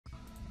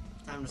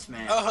time to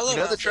smash. Oh, hello. You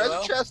know, the treasure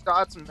Hello. chest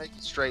dots and make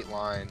a straight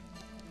line.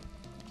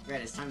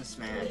 Red, it's time to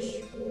smash.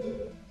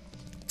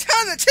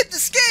 Time to tip the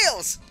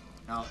scales!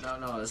 No,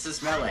 this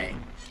is melee.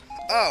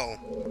 Oh.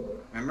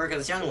 Remember,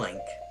 because it's Young Link.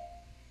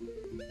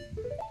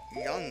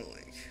 Young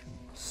Link.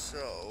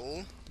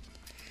 So...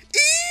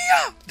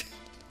 Yeah!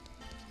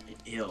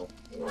 Ew.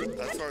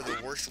 That's probably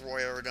the worst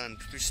Roy ever done.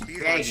 Two speedrun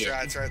Drag it.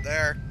 strats right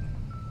there.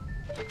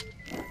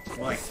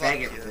 Boy, Fuck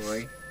faggot, yes.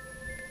 Roy.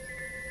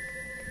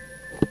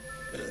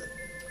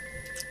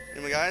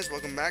 Anyway, guys,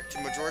 welcome back to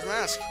Majora's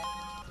Mask.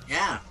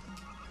 Yeah.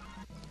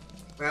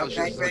 Well, Oh,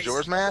 shit,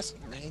 Majora's Mask?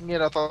 Dang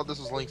it, I thought this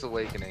was Link's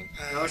Awakening.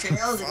 No,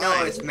 Tails, no,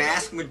 Fine. it's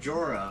Mask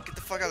Majora. Get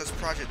the fuck out of this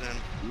project,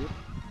 then.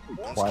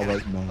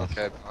 Twilight Mask.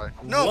 Okay, bye.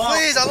 No, Whoa.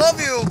 please, I love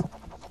you!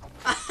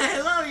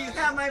 I love you,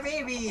 got my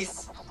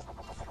babies!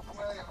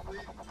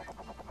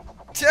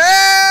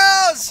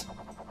 Tails!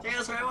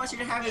 Tails, I want you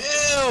to have it.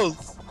 Ew.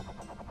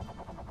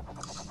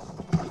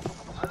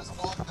 I just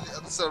walked to the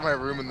other side of my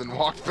room and then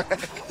walked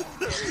back.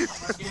 I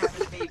want you to have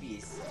his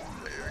babies.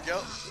 There we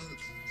go.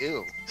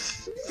 Ew.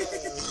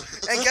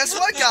 And guess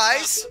what,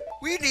 guys?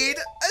 We need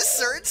a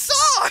certain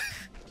song!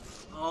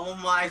 Oh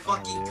my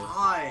fucking yeah.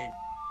 god.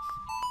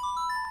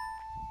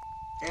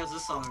 Tails,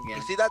 this song again.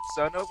 You see that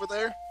sun over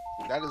there?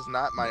 That is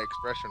not my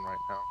expression right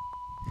now.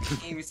 I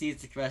can't even see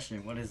its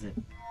expression. What is it?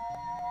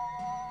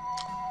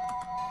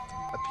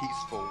 A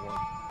peaceful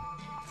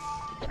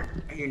one.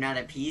 Are you not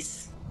at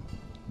peace?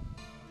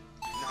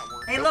 Not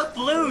working. Hey, look,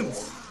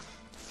 balloons!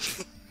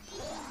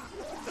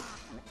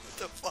 What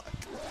the fuck?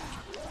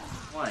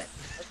 What?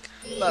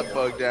 That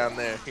bug down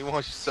there. He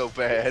wants you so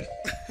bad.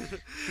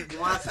 He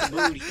wants the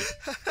booty.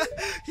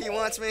 He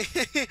wants me.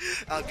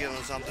 I'll give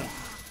him something.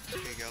 Here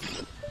you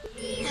go.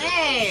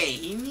 Hey,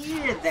 he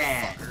needed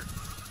that.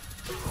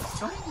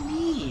 So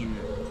mean.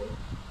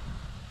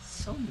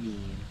 So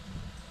mean.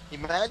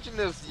 Imagine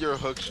if your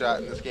hook shot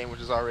in this game, which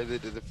is already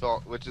the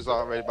default, which is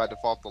already by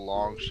default the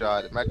long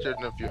shot. Imagine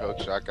if your hook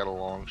shot got a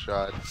long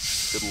shot.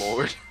 Good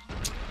lord.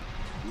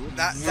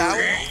 That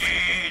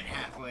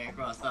Halfway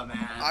across the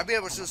map. I'd be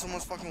able to steal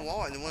someone's fucking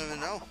wallet and they wouldn't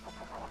even know.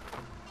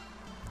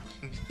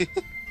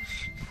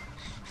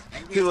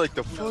 You're like,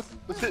 the fuck?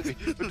 What's hit me?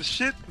 What the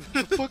shit?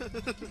 The fuck?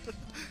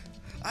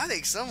 I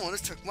think someone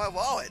just took my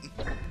wallet.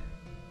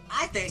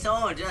 I think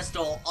someone just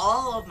stole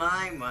all of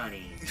my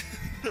money.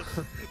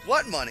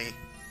 What money?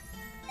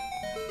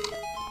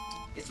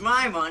 It's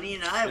my money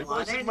and I It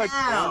want wasn't it my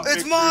now. phone.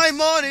 It's my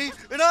money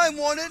and I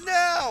want it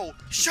now.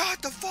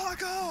 Shut the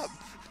fuck up.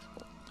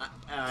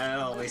 I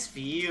always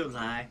feel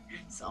like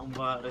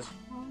somebody's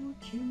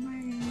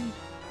watching me.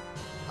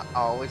 I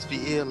always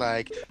feel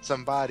like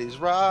somebody's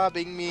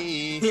robbing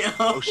me. Yeah.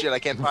 Oh shit, I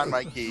can't find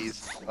my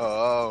keys.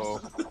 Oh.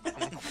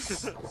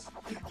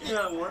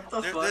 Yeah, what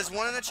the fuck? There's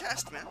one in the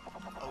chest, man.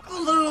 Oh god.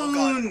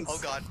 Balloons! Oh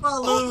god.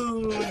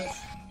 Balloons!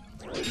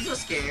 You're so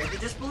scared, they're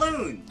just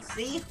balloons,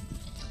 see?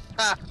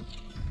 Ha.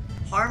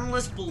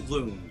 Harmless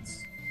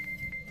balloons.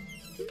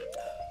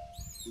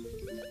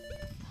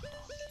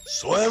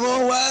 Swim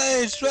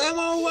away! Swim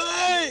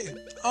away!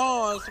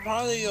 Oh, it's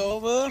party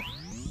over.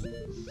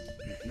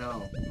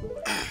 No.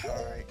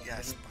 Alright,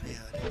 yes, buddy.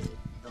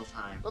 Still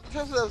time. But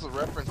because there's a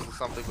reference to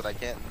something, but I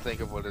can't think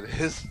of what it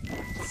is.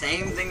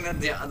 Same thing that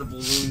the other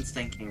balloons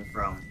thinking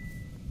from.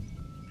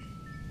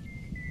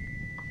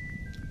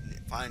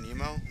 Fine,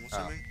 Nemo, I'm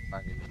assuming.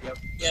 Yep.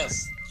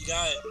 Yes, you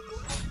got it.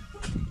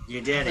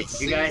 You did I haven't it. You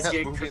seen guys that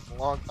get movie in a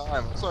long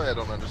time. I'm sorry I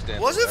don't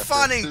understand. Wasn't the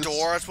Finding references.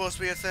 Dora supposed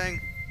to be a thing?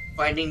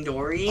 Finding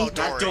Dory, Oh, not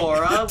Dory.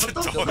 Dora. What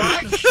the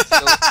fuck?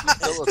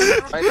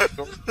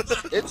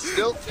 It's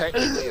still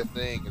technically a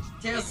thing.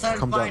 Tails said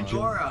Comes find out, Jim.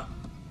 Dora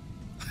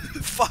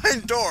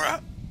Find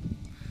Dora.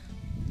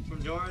 from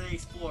Dora the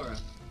Explorer.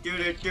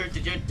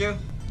 Do.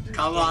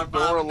 Come on,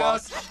 Dora Bob.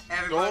 lost.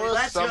 Everybody, Dora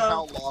let's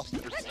somehow go. lost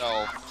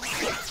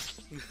herself.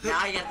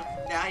 Now you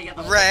get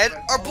the Red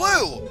or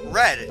blue?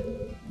 Red.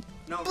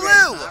 No, Blue!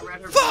 Red, not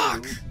red or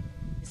Fuck! blue.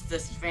 It's the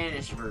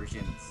Spanish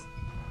versions.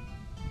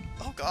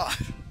 Oh god.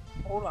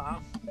 Hold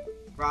on.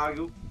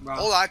 Ragu.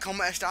 Hola,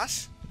 ¿cómo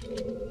estás?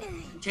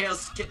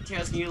 Tails,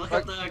 can you look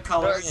at the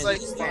color It's in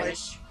like-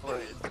 Spanish?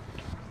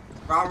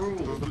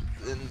 Raru.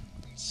 And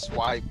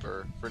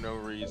Swiper for no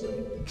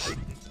reason.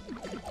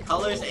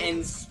 Colors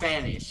in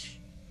Spanish.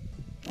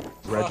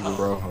 Red and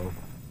Rojo.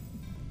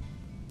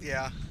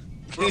 Yeah.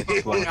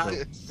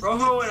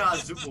 Rojo and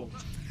Azul.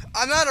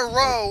 I'm not a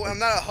row, I'm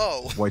not a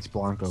hoe. White's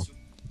Blanco.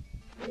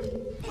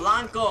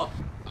 Blanco.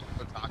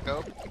 The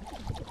taco.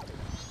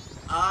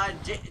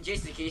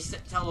 Jason, can you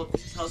tell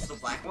us the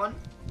black one?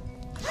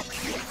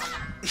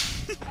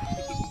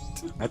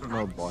 I don't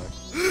know why.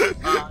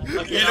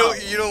 Look it up.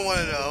 You don't want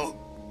to know.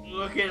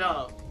 Look it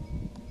up.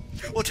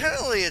 Well,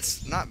 technically,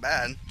 it's not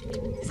bad.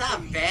 It's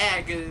not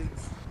bad because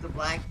it's the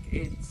black.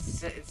 It's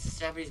the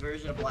Japanese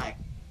version of black.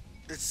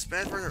 It's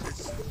Spanish version.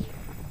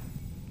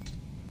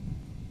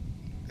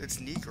 It's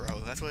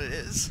Negro. That's what it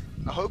is.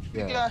 I hope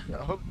you Yeah.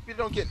 I hope you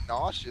don't get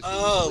nauseous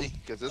Oh.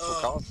 because this will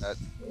cause that.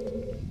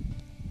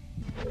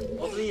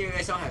 Hopefully you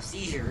guys don't have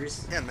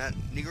seizures. Yeah, man.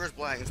 Negro is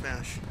black in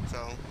Spanish,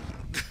 so.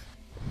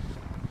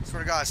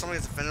 Swear to God, somebody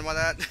gets offended by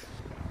that.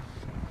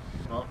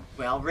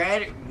 Well,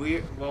 red.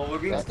 We're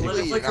being That's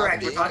politically really not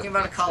correct. We're being talking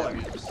about a color.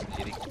 You're just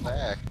stating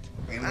fact.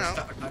 And I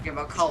know. we're talking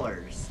about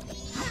colors.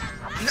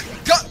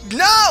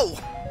 No!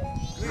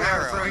 We're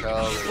referring to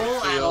Colors full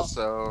feel adult.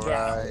 so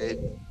right.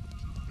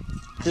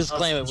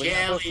 Disclaimer, we're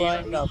not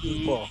referring to jelly.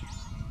 people.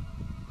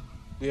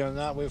 We are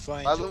not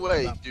referring By to the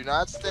way, people. do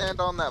not stand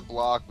on that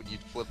block when you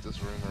flip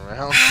this room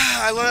around.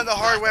 I learned it the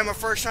hard way my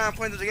first time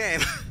playing the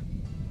game.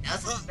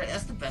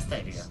 That's the best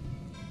idea.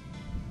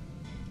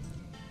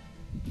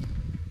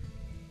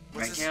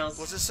 What's Right,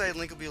 this say?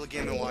 Link will be able to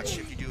game and watch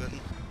if you do it.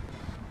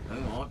 No,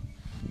 you won't.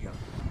 Yeah.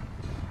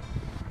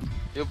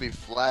 You'll be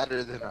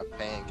flatter than a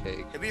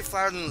pancake. It'd be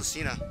flatter than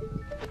Lucina.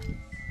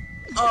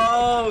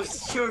 Oh,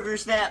 sugar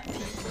snap! You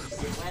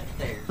went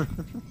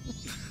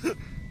there.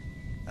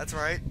 That's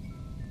right.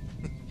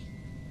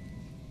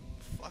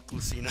 Fuck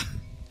Lucina.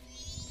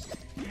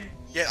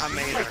 Yeah, I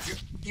made her.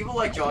 People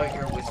like drawing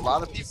her with A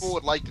lot of people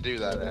would like to do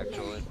that,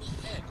 actually.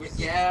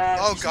 Yeah.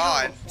 Oh you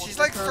God, should she's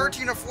like her.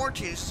 13 or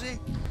 14. See?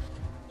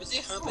 Was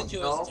he humping to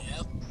No. his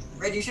death?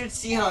 Red, you should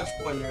see how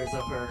spoilers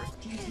of her.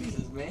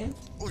 Jesus, man.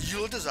 Oh, you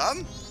looked this up?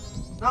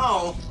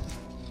 No.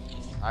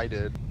 I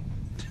did.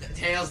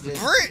 Tails did.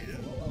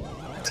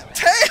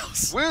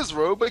 Tails!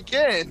 Wizrobe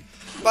again!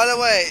 By the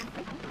way,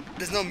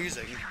 there's no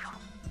music.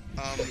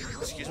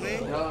 Excuse me?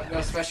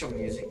 No special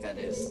music, that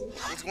is.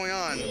 What's going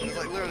on? There's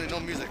like literally no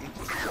music.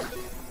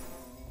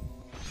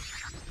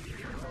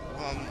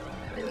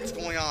 What's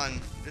going on?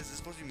 Is there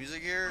supposed to be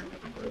music here?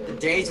 The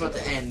day's about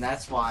to end,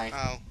 that's why.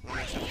 Oh, that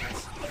makes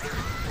sense.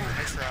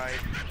 I tried.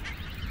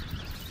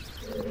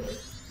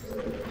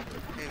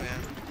 Hey man.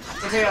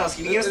 So Tails,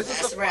 can you give us an This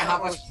is estimate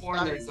how much porn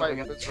time there's to fight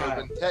going up the Wizrobe,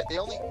 child? and they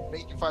only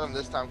make you fight them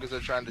this time because they're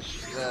trying to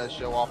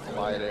show off the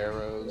light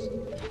arrows.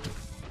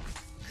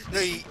 No,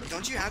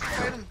 don't you have to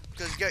fight him?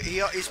 Because he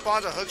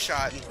spawns a hook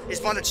shot. He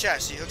spawns a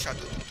chest. He hook shot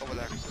over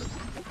there.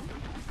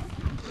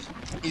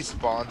 He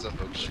spawns a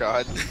hook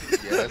shot.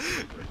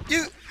 Yes.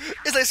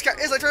 It's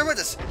like trying to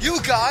this.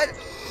 You got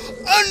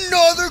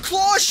another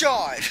claw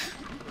shot.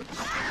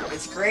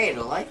 It's great,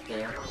 I like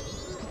that.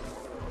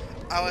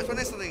 I was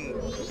putting something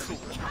cool.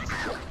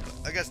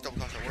 I guess double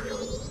clash worked.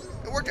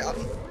 It worked out.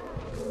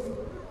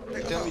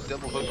 Tell me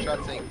double hook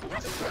shots ain't.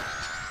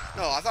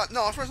 No, I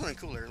was putting something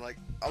cooler. Like,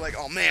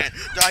 oh man,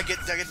 do I get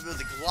to be able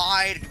to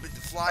glide, to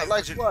fly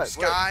Like into what? the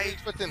sky? What?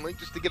 Expecting Link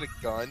just to get a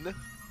gun?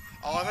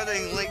 Oh, I'm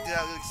having Link to, get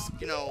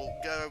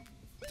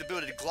the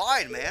ability to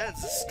glide, man.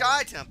 It's a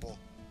sky temple.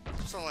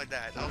 Something like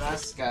that. No?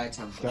 That's Sky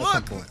Temple. Sky Look!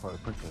 Temple for a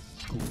princess.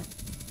 Cool.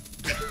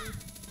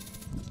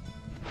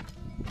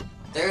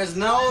 There's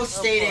no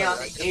stating on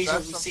That's the age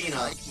of something Lucina.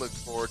 I look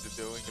forward to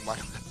doing in my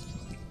life.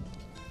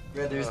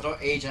 Yeah, there's no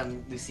age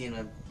on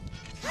Lucina.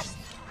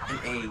 An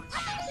age.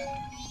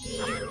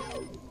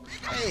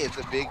 Hey, it's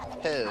a big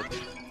peb.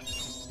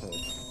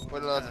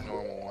 What about the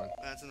normal one?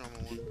 That's a normal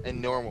one. A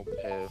normal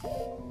peb.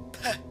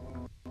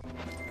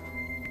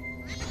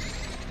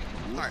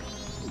 Alright.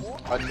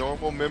 A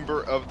normal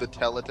member of the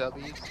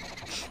Teletubbies.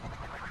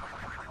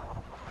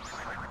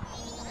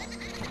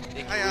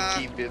 Hiya.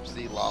 Inky,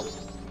 Bipsy, Lava.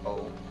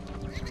 Oh.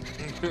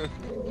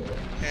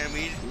 And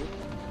we.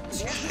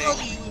 Excuse How do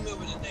me. you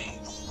remember the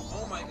names?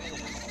 Oh my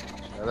goodness.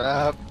 Shut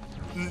up.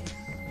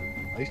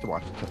 I used to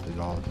watch the Tetris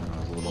all the time when I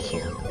was little, so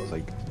it was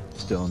like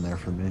still in there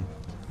for me.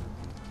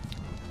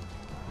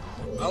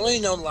 I only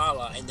know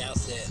Lala, and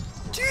that's it.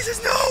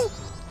 Jesus, no!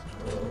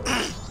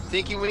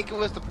 Tinky Winky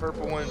was the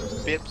purple one,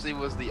 Bipsy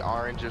was the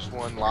orangish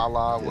one,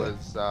 Lala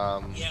was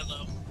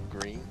Yellow.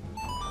 green.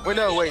 Wait,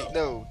 no. Lala's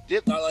yellow.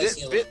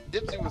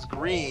 Dipsy was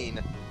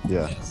green,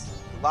 Yeah, Yes.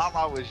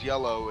 Lala was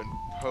yellow, and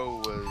Poe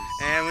was.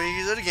 And we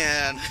use it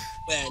again.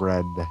 But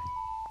red.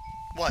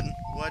 What?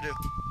 What'd I do?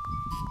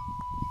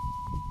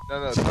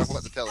 No, talk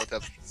about the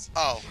Teletubbies.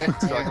 Oh.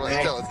 Talk about the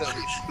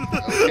Teletubbies.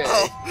 Okay.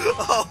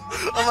 Oh.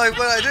 I'm like,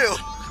 what'd I do?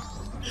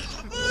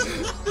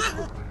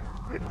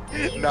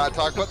 Not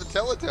talk about the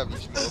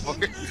Teletubbies,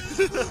 motherfucker.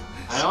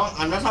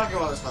 I'm not talking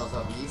about the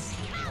Teletubbies.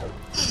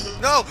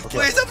 No,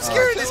 please stop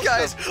scaring these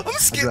guys. I'm I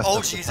scared. dressed Oh,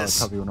 up as a Jesus.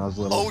 Teletubby when I was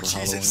little Oh, for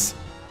Jesus.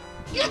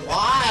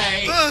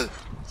 Why? Ugh. Halloween.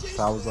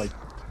 So I was like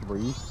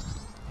 3.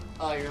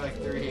 Oh, you're like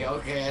 3.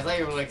 Okay, I thought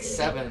you were like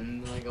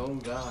 7. Like, oh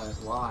god,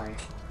 why?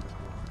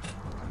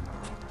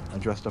 I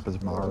dressed up as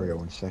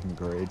Mario in 2nd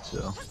grade,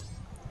 so.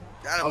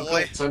 Atta Oh,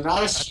 boy. good. So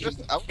not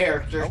a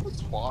character. I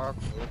was far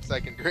in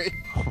 2nd grade.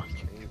 Oh my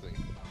god.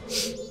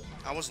 Amazing.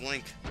 I was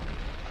Link.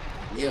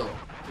 Ew.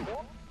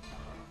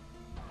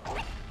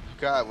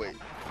 God, wait.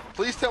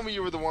 Please tell me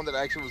you were the one that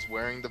actually was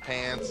wearing the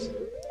pants.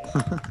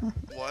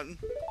 What?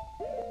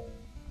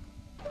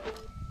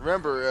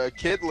 Remember,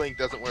 Kid Link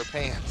doesn't wear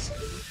pants.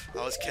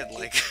 I was Kid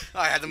Link.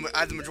 I had the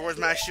Majora's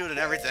Mask shoot and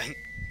everything.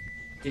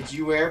 Did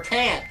you wear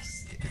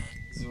pants?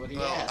 This is what he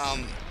asked.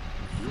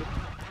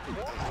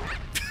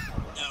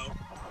 no.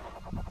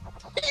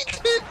 He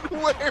didn't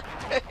wear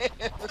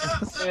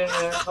pants.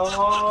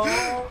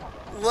 Oh,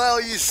 Well,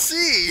 you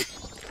see.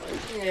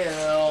 ew.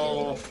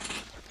 Ew.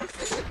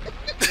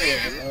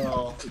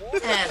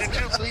 Did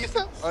you at least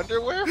have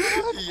underwear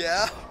on?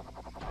 Yeah.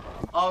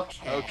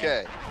 Okay.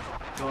 Okay,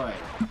 Good.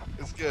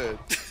 it's good.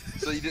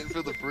 So you didn't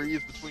feel the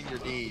breeze between your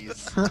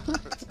knees.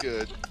 That's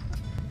good.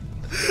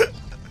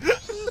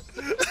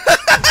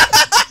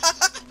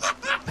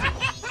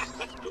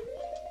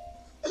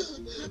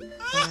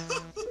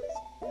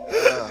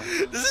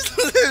 This is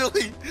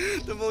literally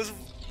the most.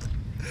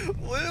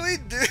 What do we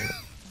do?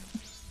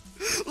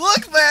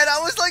 Look, man, I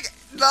was like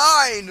 9.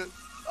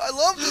 I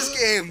love this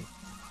game.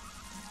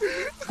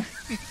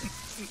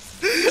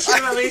 You should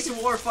have at least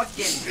wore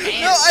fucking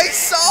pants. No, I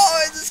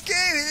saw in this game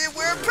he didn't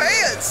wear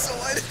pants, so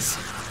I just.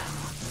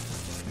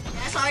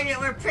 That's why I didn't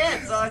wear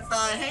pants, so I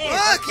thought, hey,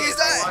 Look, okay, he's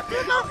if I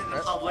not- walk out in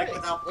the public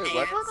without Wait, why do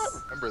I pants.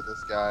 not remember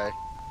this guy?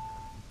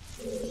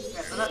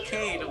 It's not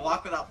okay to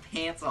walk without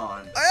pants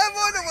on. I have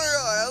underwear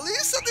on. At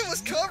least something was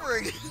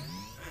covering.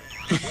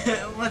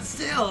 But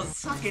still,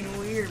 it's fucking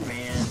weird,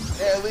 man.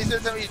 Yeah, at least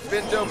every time you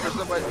bend over,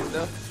 somebody,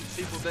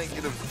 people didn't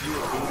get a view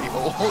of booty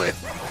hole. I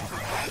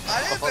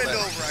didn't bend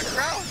over. I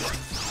crouched.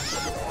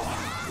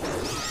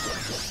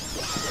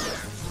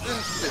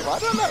 Why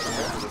do I not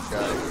remember this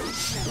guy?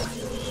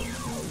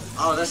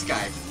 Oh, this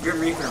guy. Grim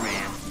Reaper,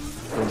 man.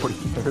 Nobody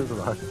cares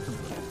about it.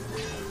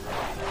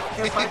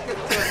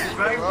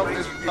 Well,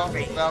 this is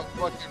talking about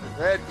fucking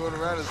Red going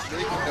around his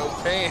dick with no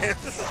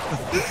pants.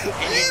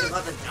 And he's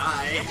about to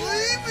die.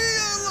 Leave me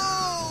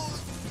alone.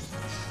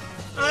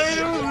 I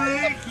don't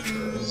like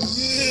you.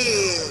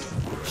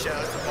 Shout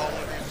out to Ball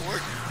 1v4.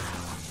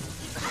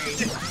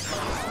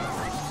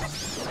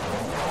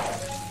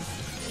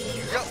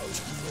 Yo,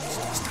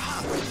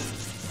 stop.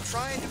 I'm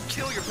trying to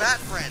kill your bat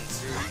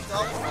friends. Dude, he's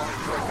not falling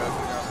for a gun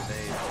down the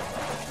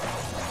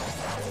name.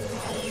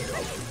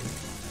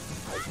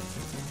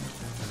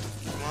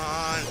 Come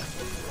on.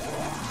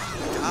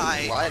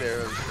 Die. Light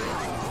arrows, thing.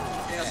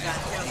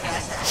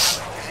 Guys,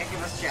 can I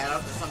give a shout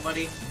out to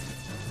somebody?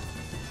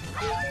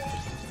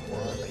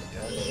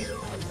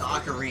 The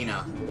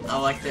Ocarina. I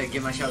would like to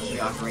give my shout out to the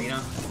Ocarina.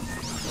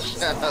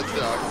 Shout out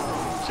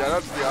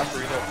to the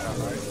Ocarina of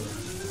Time.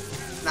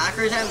 Not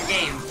every time the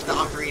game, the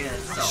Ocarina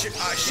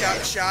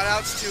itself. Shout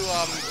outs to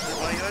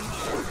Moneyhood.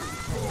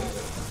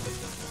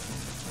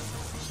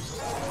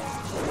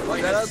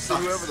 Shout out to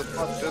whoever the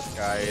fuck this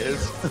guy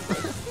is.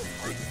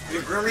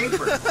 The Grim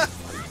Reaper.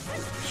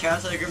 Shout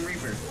out to the Grim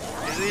Reaper.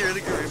 Isn't he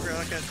really good?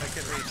 I can't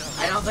really tell.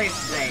 I don't think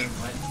it's his name,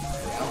 but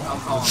I'll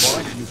call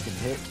What him. you can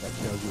hit, that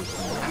tells you it's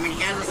I mean,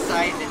 he has a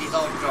sight and he's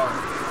all dark.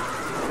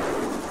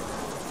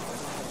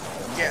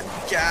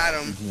 Got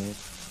him.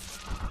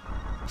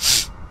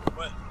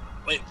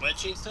 Wait, what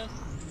she said?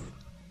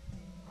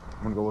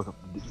 I'm gonna go look up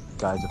the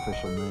guy's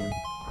official name.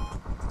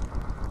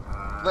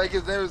 Like,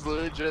 his name is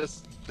literally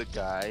just the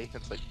guy.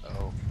 It's like,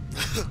 oh.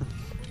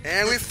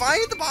 And we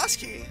find the boss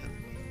key.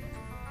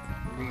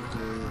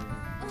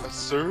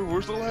 Sir,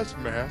 where's the last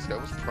mask? I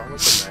was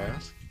promised a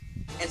mask.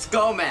 It's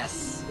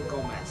Gomez.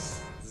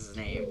 Gomez is his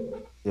name.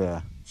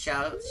 Yeah.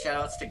 Shout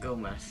outs to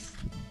Gomez.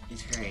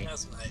 He's great.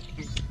 That's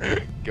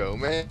right.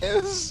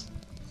 Gomez?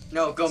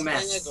 No, Selena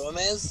Gomez.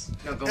 Gomez?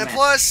 No, Gomez. And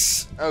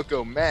plus, Oh,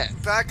 Gomez.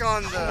 back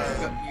on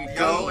the You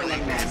go and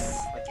then mess.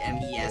 Like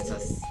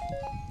M-E-S-S.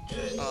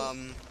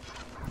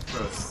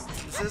 Gross.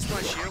 since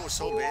my shield was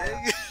so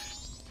big.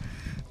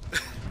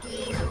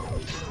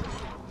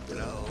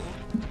 No.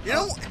 You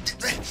know,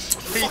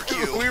 fuck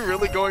you. Are we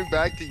really going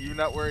back to you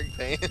not wearing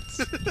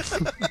pants?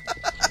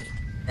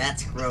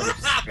 That's gross,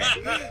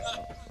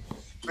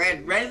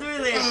 Red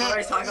literally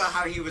everybody's talking about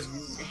how he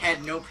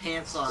had no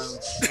pants on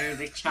when he was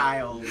a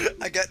child.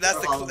 I got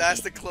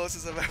that's the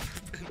closest I've ever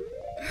been.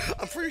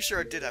 I'm pretty sure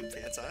I did have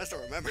pants on. I just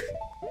don't remember.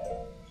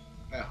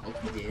 I hope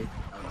you did.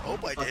 I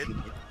hope I did.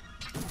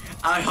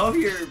 I hope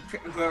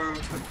whoever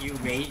took you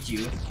made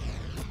you.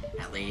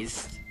 At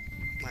least.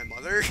 My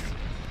mother.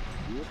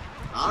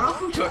 I don't know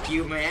who took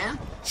you, man.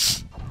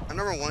 I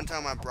remember one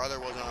time my brother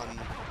was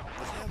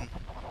with him,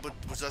 but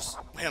was just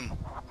him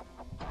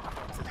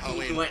from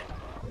Halloween.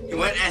 He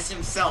went as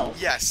himself.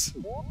 Yes.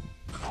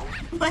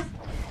 What?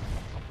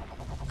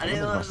 I I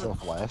didn't was know.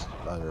 myself last,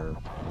 or,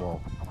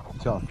 well,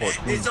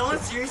 2014. Did someone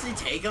seriously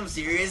take him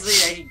seriously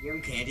that he give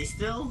him candy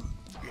still?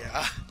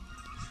 Yeah.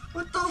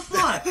 What the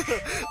fuck?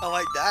 I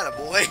like that, a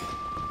boy.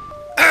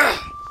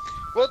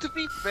 Well, to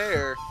be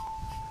fair,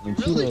 I mean,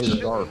 really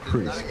teenagers are shouldn't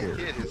pretty deny a scary.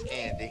 kid his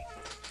candy.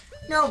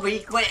 No, but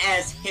he went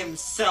as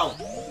himself,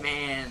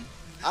 man.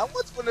 I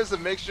once went as a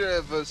mixture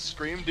of a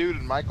Scream Dude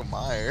and Michael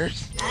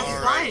Myers. That's All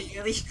fine. right. He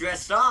at least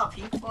dressed up.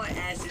 He went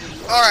as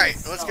his. All right,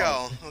 let's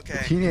go.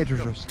 Okay.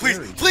 Teenagers are Please,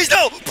 scary. please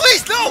no!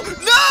 Please no!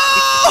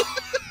 No!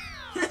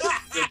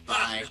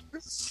 Goodbye.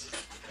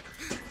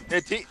 Yeah,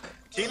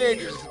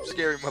 teenagers are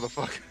scary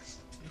motherfuckers.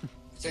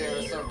 So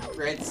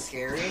Red's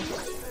scary.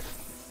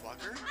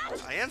 Fucker.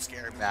 I am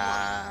scared.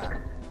 Nah.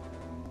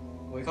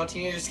 We call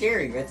teenagers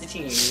scary. Red's a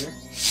teenager.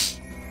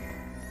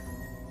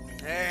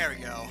 There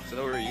we go.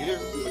 So are you?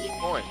 What's your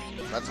point?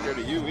 I'm not scared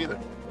of you either.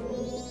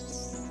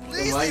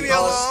 Please Why leave do me you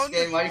call alone.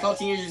 us- why do you call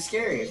teenagers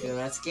scary if they're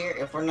not scary?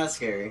 If we're not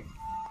scary.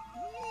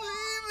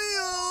 Leave me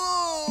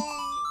alone.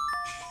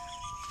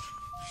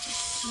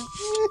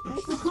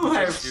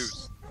 Whatever.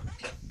 Juice.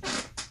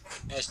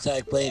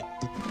 Hashtag played.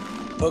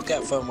 poke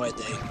out from where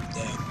they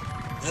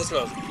that's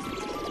what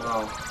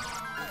No.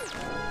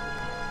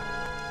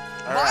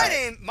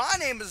 My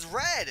name is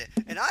Red,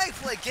 and I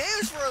play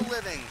games for a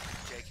living.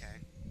 JK.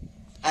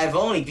 I've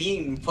only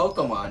beaten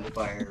Pokemon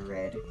Fire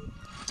Red.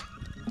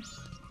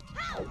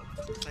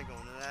 I go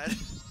into that.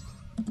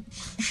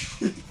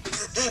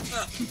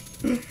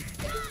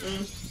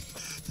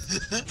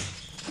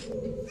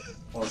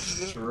 Well,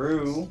 it's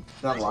true.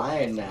 Not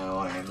lying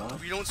now, am I?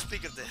 We don't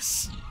speak of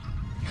this.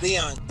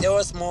 Leon, tell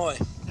us more.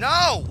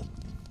 No!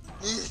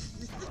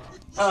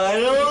 I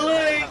don't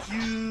like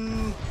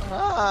you.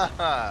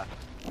 Ah,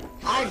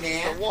 Hi, the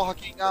man.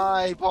 walking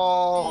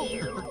eyeball.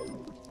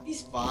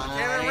 He's I fine.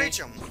 can't even reach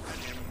him.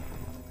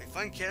 Are you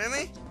fucking kidding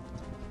me?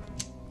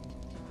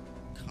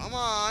 Come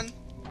on.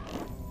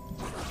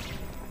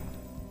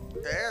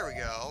 There we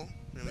go.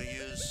 Let me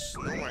use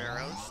no more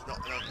arrows. No.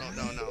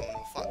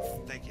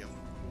 Fuck. Thank you.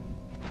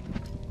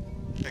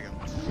 There you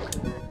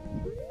go.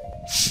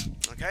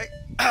 Okay.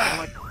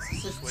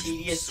 This is a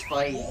tedious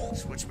fight.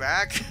 Switch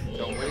back.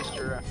 Don't waste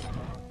your.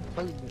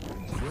 You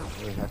don't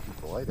really have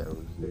to light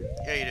arrows, dude.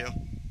 Yeah, you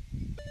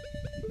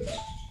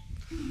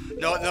do.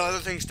 No other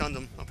thing stunned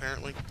him,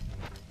 apparently.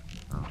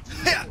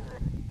 Yeah.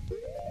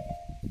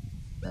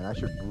 Man, I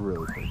should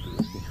really play through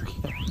this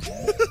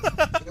game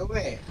again. No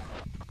way.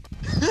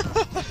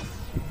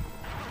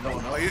 No.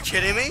 Are you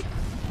kidding me?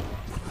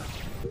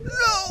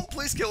 No!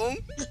 Please kill him.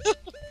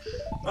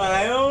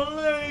 I don't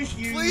like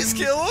you. Please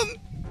kill him.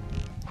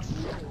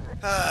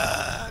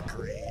 Ah,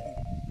 great.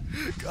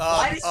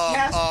 Why does he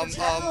have to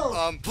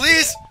tell?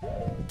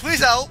 Please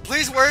help.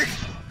 Please work.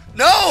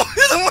 No,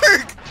 it doesn't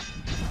work.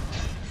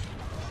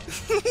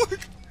 It doesn't work.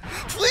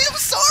 Please, I'm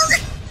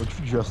sorry. But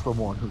you're just the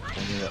one who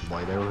told me that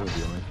light arrow is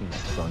the only thing that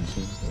stuns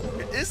him.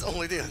 It is the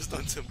only thing that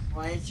stuns him.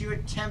 Why didn't you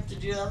attempt to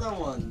do the other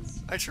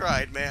ones? I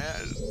tried, man.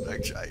 I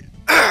tried.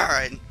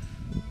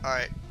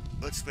 Alright.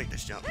 Let's make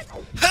this jump.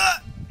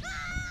 Ha!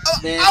 Oh,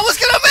 Then- I was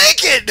gonna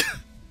make it!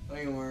 No,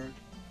 you weren't.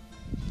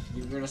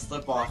 You were gonna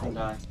slip off and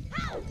die.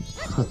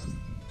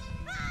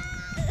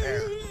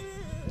 There.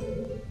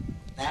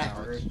 That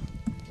hurt.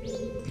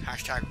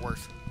 Hashtag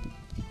worth.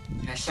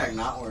 Hashtag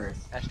not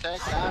worth. Hashtag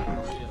not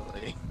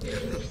really.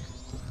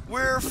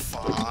 We're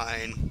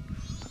fine.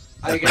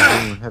 Are you I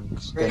gonna, don't have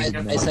extended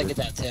I memory. second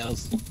that,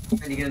 Tails.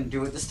 are you gonna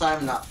do it this time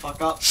and not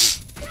fuck up?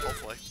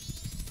 Hopefully.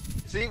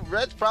 See,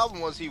 Red's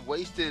problem was he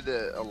wasted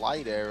a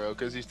light arrow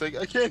because he's like,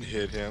 I can't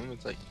hit him.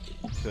 It's like,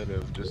 you could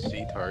have just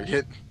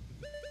C-target.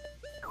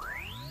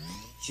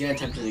 He's gonna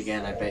attempt it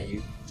again, I bet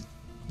you.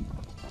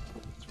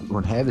 You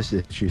wouldn't have this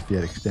issue if you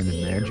had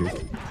extended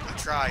magic. I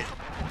tried.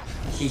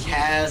 He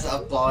has a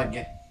bug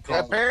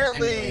called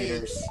Apparently,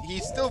 emulators.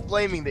 he's still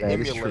blaming the That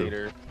is true.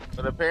 emulator.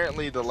 But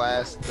apparently the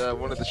last,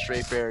 one of the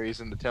stray berries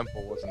in the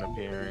temple wasn't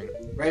appearing.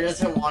 Ray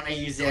doesn't want to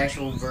use the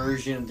actual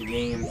version of the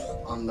game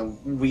on the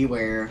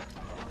WiiWare.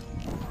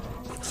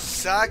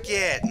 Suck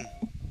it.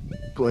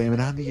 Blame it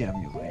on the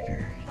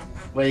emulator.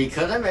 But he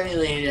could have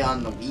emulated it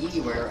on the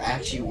Wii where it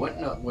actually would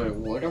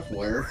have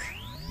worked.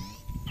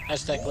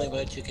 Hashtag blame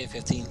it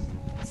 2K15.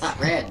 It's not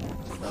Red,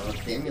 though,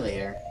 it's the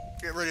emulator.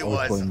 It really I was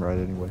was. playing right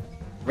anyway.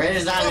 Red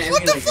is not an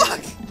What the emulator.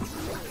 fuck?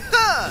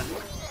 Huh.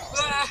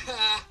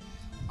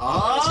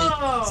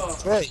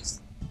 Oh! Right.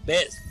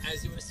 But,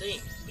 as you were saying,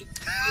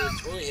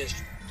 it's really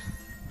history.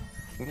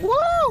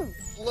 Woo!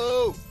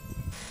 Flew!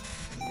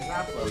 It's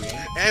not floating.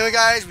 Anyway,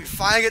 guys, we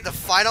finally get the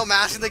final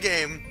mask in the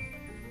game.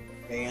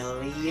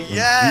 Really? And it's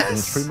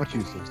Yes! pretty much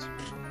useless.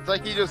 It's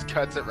like he just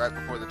cuts it right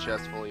before the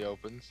chest fully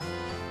opens.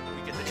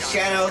 We get the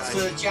Shout out giant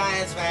to the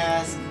Giants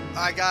mask.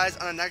 Alright, guys,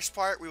 on the next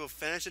part, we will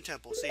finish the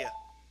temple. See ya.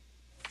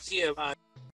 See you, bye.